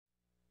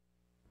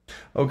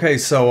Okay,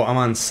 so I'm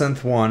on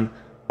synth 1.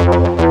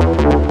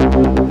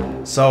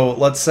 So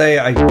let's say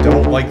I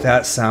don't like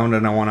that sound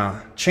and I want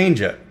to change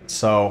it.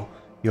 So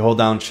you hold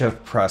down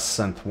shift, press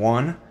synth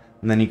 1,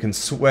 and then you can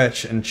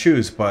switch and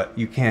choose, but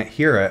you can't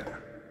hear it.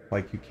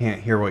 Like, you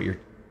can't hear what you're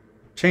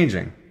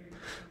changing.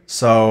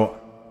 So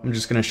I'm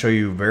just going to show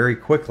you very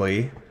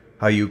quickly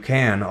how you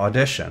can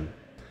audition.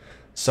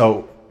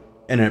 So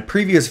in a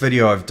previous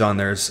video I've done,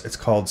 it's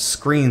called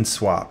screen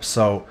swap.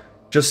 So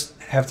just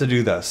have to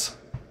do this.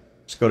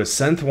 Just go to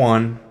synth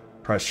 1,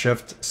 press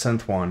shift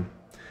synth 1,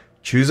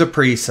 choose a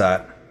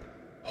preset,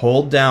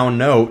 hold down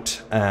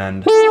note,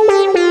 and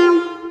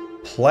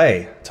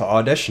play to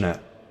audition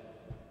it.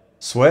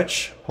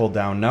 Switch, hold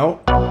down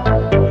note,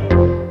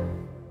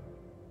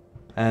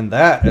 and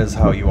that is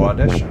how you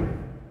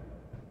audition.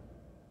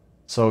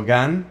 So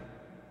again,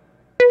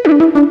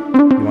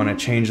 you want to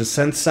change the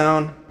synth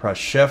sound, press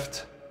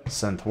shift,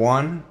 synth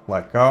 1,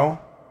 let go.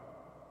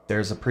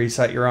 There's a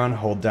preset you're on,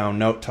 hold down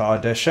note to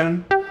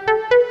audition,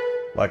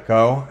 let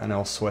go, and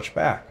it'll switch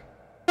back.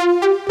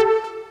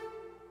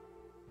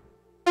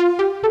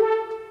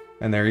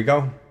 And there you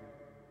go.